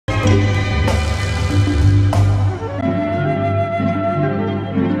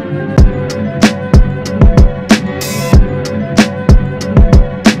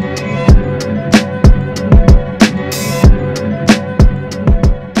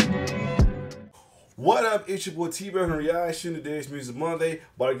It's your boy T-Bear and reaction to Today's Music Monday.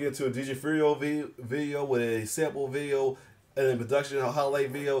 About to get into a DJ Furio video with a sample video and a production highlight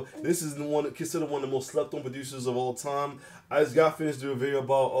video. This is the one considered one of the most slept on producers of all time. I just got finished doing a video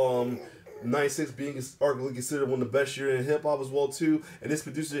about 96 being arguably considered one of the best years in hip hop as well too. And this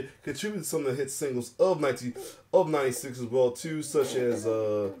producer contributed to some of the hit singles of 96 as well too, such as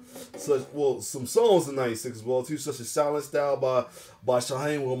some songs in 96 as well too, such as Silent Style by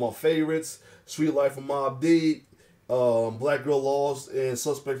Shaheen, one of my favorites. Sweet Life from Mobb Deep, Black Girl Lost, and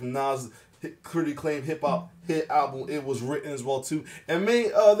Suspect from Nas' critically acclaimed hip hop hit album It Was Written as well too. And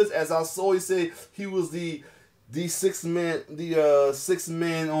many others, as I always say, he was the sixth man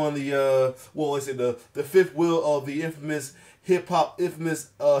on the the fifth wheel of the infamous hip hop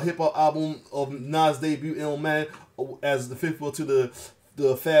album of Nas' debut Illmatic, as the fifth wheel to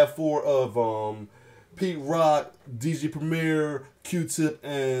the Fab Four of Pete Rock, DJ Premier, Q-Tip,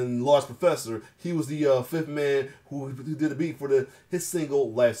 and Large Professor. He was the fifth man who did the beat for his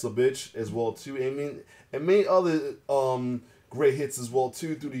single "Life's a Bitch" as well too. And many other great hits as well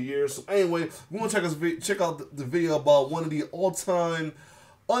too through the years. So anyway, we want to check out the video about one of the all-time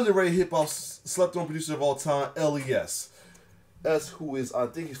underrated hip hop slept on producer of all time, L.E.S. That's who is, I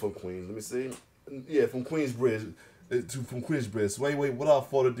think he's from Queens. Let me see. Yeah, from Queensbridge. From Queensbridge. So anyway,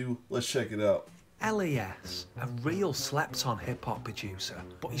 without further ado, let's check it out. L.E.S, a real slept-on hip-hop producer,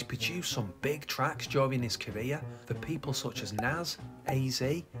 but he's produced some big tracks during his career for people such as Nas, AZ,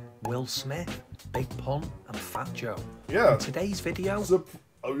 Will Smith, Big Pun, and Fat Joe. Yeah. In today's video...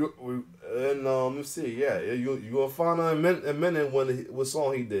 let me see, yeah, you're going to find out in a minute what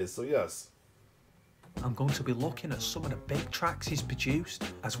song he did, so yes. I'm going to be looking at some of the big tracks he's produced,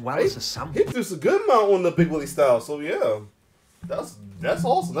 as well as a sample. He produced a good amount on the Big Willie Style, so yeah. That's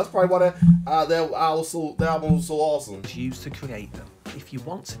awesome. That's probably why that album was so awesome. It's used to create them. If you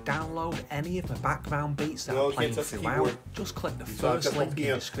want to download any of the background beats that are playing throughout, just click the first link in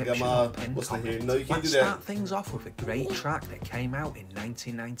the description or pinned comment. No, you can't do that. Let's start things off with a great track that came out in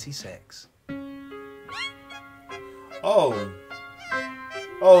 1996. Oh,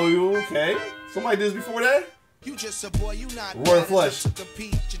 you okay? Somebody did this before that? You just a boy, you not Royal Flush.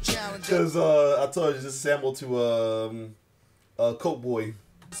 Because I told you this sample to Coke Boy.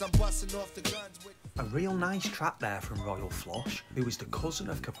 A real nice track there from Royal Flush, who is the cousin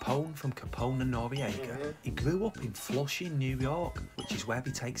of Capone from Capone and Noriega. He grew up in Flushing, New York, which is where he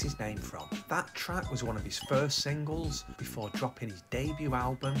takes his name from. That track was one of his first singles before dropping his debut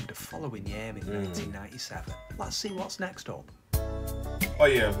album the following year in 1997. Let's see what's next up. Oh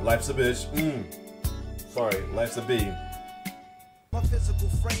yeah, Life's a Bitch. Sorry, Life's a B.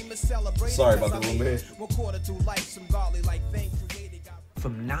 Sorry about the little man.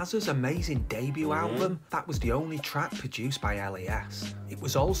 From Nas's amazing debut album, that was the only track produced by L.E.S. It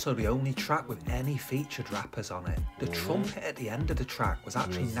was also the only track with any featured rappers on it. The trumpet at the end of the track was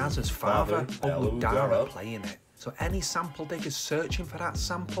actually Nas's father, Uncle Dara, playing it. So any sample diggers searching for that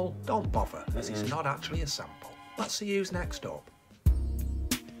sample, don't bother, as it's not actually a sample. Let's see who's next up.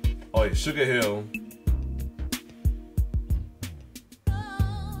 Oh yeah, Sugar Hill.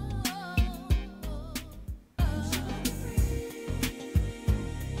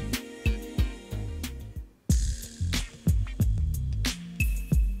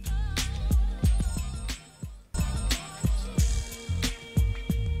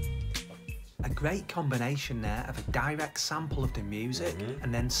 Great combination there of a direct sample of the music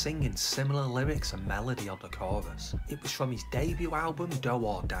and then singing similar lyrics and melody on the chorus. It was from his debut album Do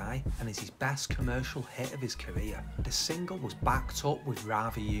or Die and is his best commercial hit of his career. The single was backed up with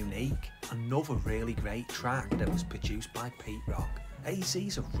Rather Unique, another really great track that was produced by Pete Rock.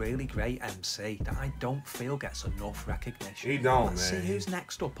 AZ's a really great MC that I don't feel gets enough recognition. He don't, Let's man. see who's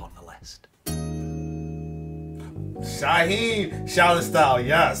next up on the list. Shaheen, Silent Style,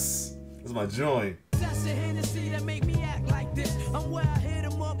 yes. That's my joint. That's the Hennessy that make me act like this. I'm where I hit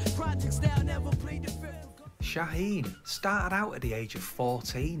 'em up, project style, never played the film. Shaheen started out at the age of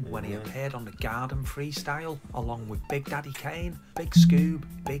 14 when he appeared on the Garden Freestyle along with Big Daddy Kane, Big Scoob,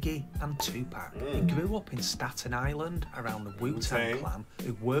 Biggie and Tupac. He grew up in Staten Island around the Wu-Tang Clan,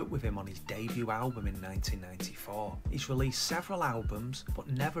 who worked with him on his debut album in 1994. He's released several albums but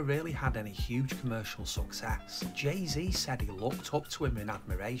never really had any huge commercial success. Jay-Z said he looked up to him in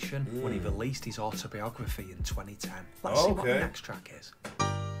admiration when he released his autobiography in 2010. Let's see what the next track is.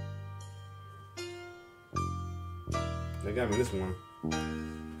 They got me this one.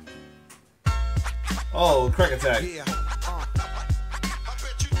 Oh, Crack Attack.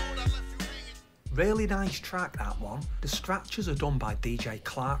 Really nice track, that one. The scratches are done by DJ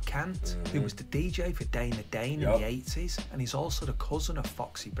Clark Kent, who was the DJ for Dana Dane in the 80s, and he's also the cousin of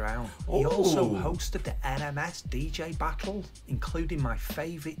Foxy Brown. He also hosted the NMS DJ battle, including my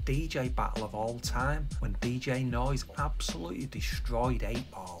favourite DJ battle of all time, when DJ Noise absolutely destroyed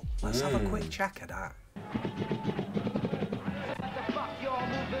 8 Ball. Let's have a quick check of that.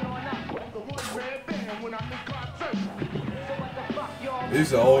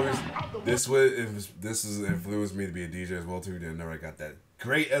 These are always this has influenced me to be a DJ as well too. Then never got that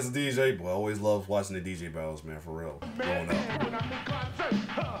great as a DJ, but I always loved watching the DJ battles, man, for real. Growing up.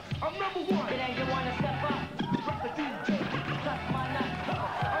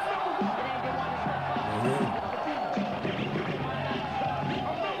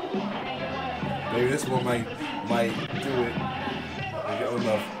 Maybe this one might do it. I get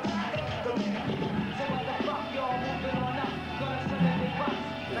enough.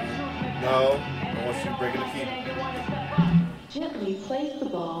 No, I want you breaking the key. Gently place the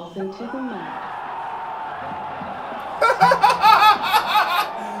balls into the mat.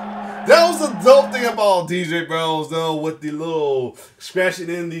 That was the dope thing about DJ battles, though, with the little scratching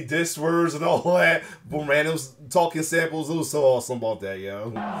in the diss words and all that. But man, it was talking samples. It was so awesome about that,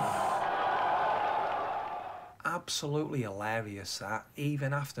 yo. Absolutely hilarious, that,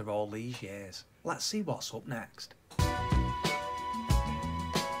 even after all these years. Let's see what's up next.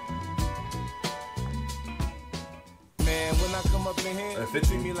 When I come up in here,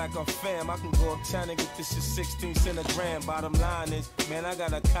 treat me like a fam. I can go uptown and get this shit 16 cents a gram. Bottom line is, man, I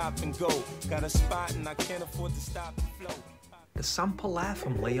got a cop and go. Got a spot and I can't afford to stop the flow. The sample there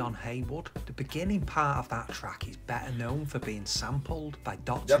from Leon Haywood, the beginning part of that track is better known for being sampled by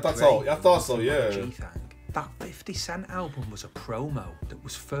Dr. Dre. I thought so, yeah. G-Thang. That 50 Cent album was a promo that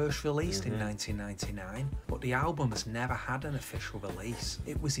was first released in 1999, but the album has never had an official release.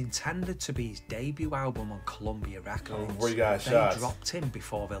 It was intended to be his debut album on Columbia Records. Where you got they shots. dropped him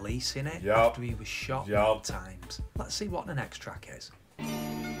before releasing it after he was shot many times. Let's see what the next track is.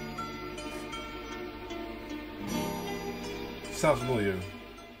 Sounds familiar.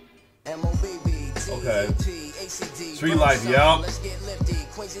 Okay. Street life, yo. Let's get lifty.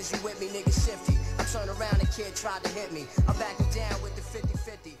 Queens, is you with me, nigga shifty. I turned around, a kid tried to hit me. I'm backing down with the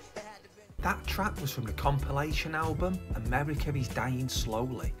 50-50. That track was from the compilation album America is Dying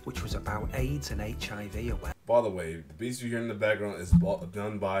Slowly, which was about AIDS and HIV awareness. By the way, the beats you hear in the background is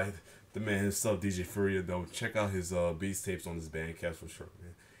done by the man himself, DJ Furia, though. Check out his beats tapes on his Bandcamp for sure,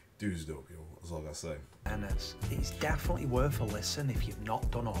 man. Dude's dope, yo. That's all I gotta say. It's definitely worth a listen if you've not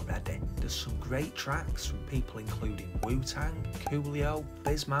done already. There's some great tracks from people including Wu-Tang, Coolio,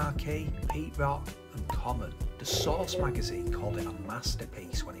 Biz Markie, Pete Rock and Common. The Source magazine called it a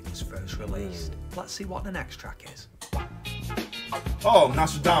masterpiece when it was first released. Let's see what the next track is. Oh,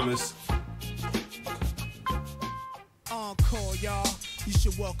 Nostradamus. Encore, y'all. You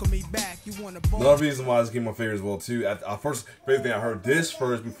should welcome me back. You want a ball? Another reason why this game my favorite as well too. I first favorite thing I heard this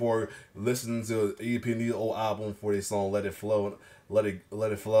first before listening to EP old album for their song "Let It Flow." Let it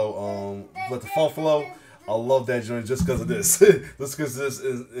flow. Let the fall flow. I love that joint just because of this. Just because this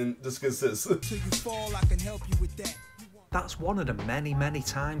just because this. Till you fall, I can help you with that. That's one of the many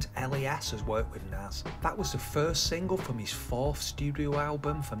times L.E.S. has worked with Nas. That was the first single from his 4th studio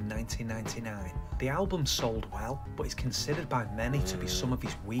album from 1999. The album sold well, but is considered by many to be some of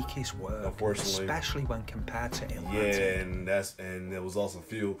his weakest work, especially when compared to Illmatic. Yeah, and it was also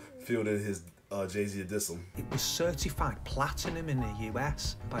fueled in his Jay-Z Addissum. It was certified platinum in the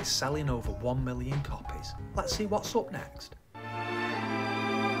US by selling over 1 million copies. Let's see what's up next.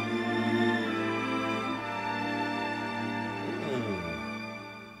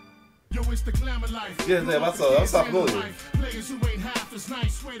 Yo, it's the glamour life. Yeah, that's not familiar. Players who ain't half as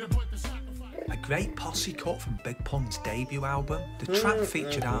nice, way to put the sacrifice. A great posse cut from Big Pun's debut album. The track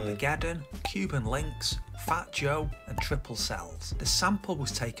featured Armageddon, Cuban Links, Fat Joe and Triple Cells. The sample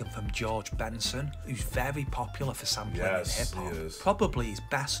was taken from George Benson, who's very popular for sampling in hip-hop. Probably his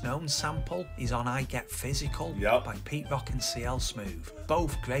best known sample is on I Get Physical by Pete Rock and CL Smooth.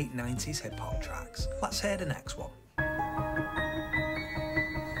 Both great 90s hip-hop tracks. Let's hear the next one.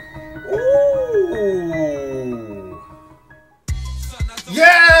 Ooh.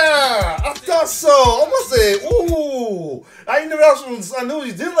 Yeah! I thought so. I must say, ooh. I knew that was I knew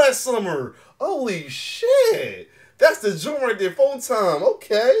you did last summer. Holy shit. That's the joint right there, Phone Time.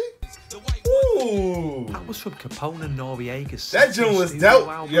 Okay. Ooh. That was from Capone and Noriega's. That joint was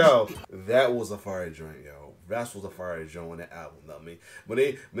dope. Yo, that was a fire joint, yo. That was a fire joint on that album, not me. When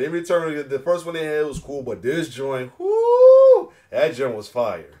they returned, the first one they had was cool, but this joint, whoo, that joint was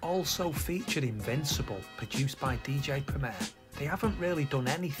fire. Also featured Invincible, produced by DJ Premier. They haven't really done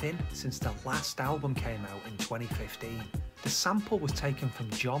anything since their last album came out in 2015. The sample was taken from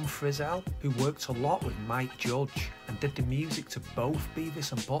John Frizzell, who worked a lot with Mike Judge and did the music to both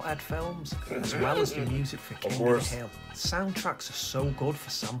Beavis and Butthead films, as well as the music for King of the Hill. Soundtracks are so good for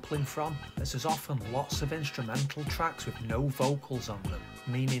sampling from, as there's often lots of instrumental tracks with no vocals on them,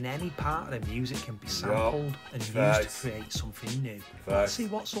 meaning any part of the music can be sampled and used to create something new. Let's see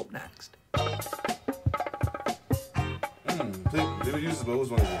what's up next. They would use it, but which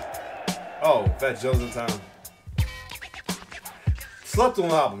one is it? Oh, Fat Joe's in Town. Slept on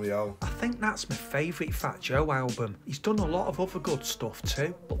the album, yo. I think that's my favourite Fat Joe album. He's done a lot of other good stuff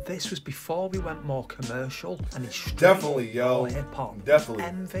too, but this was before we went more commercial, and he's straight hip hop. Definitely.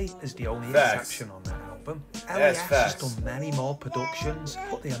 Envy is the only exception on that album. L.E.S has done many more productions,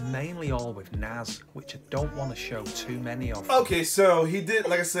 but they are mainly all with Nas, which I don't want to show too many of. Okay, so he did,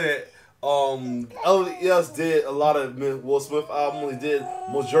 like I said, L.E.S did a lot of Will Smith album. He did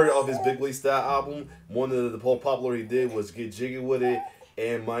majority of his Big League Style album. One of the most popular he did was Get Jiggy With It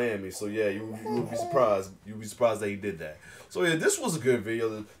and Miami. So yeah, you would be surprised. You'd be surprised that he did that. So yeah, this was a good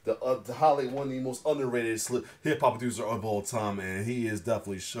video. The highlight one of the most underrated hip hop producer of all time, and he is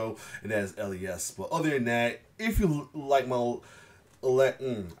definitely show, and that is L.E.S. But other than that, if you like my blah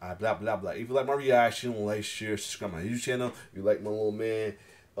blah blah, if you like my reaction, like, share, subscribe to my YouTube channel. If you like my little man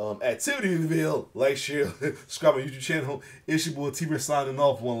activity in the video, like, share, subscribe to my YouTube channel. It's your boy T-Bear signing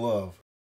off. One love.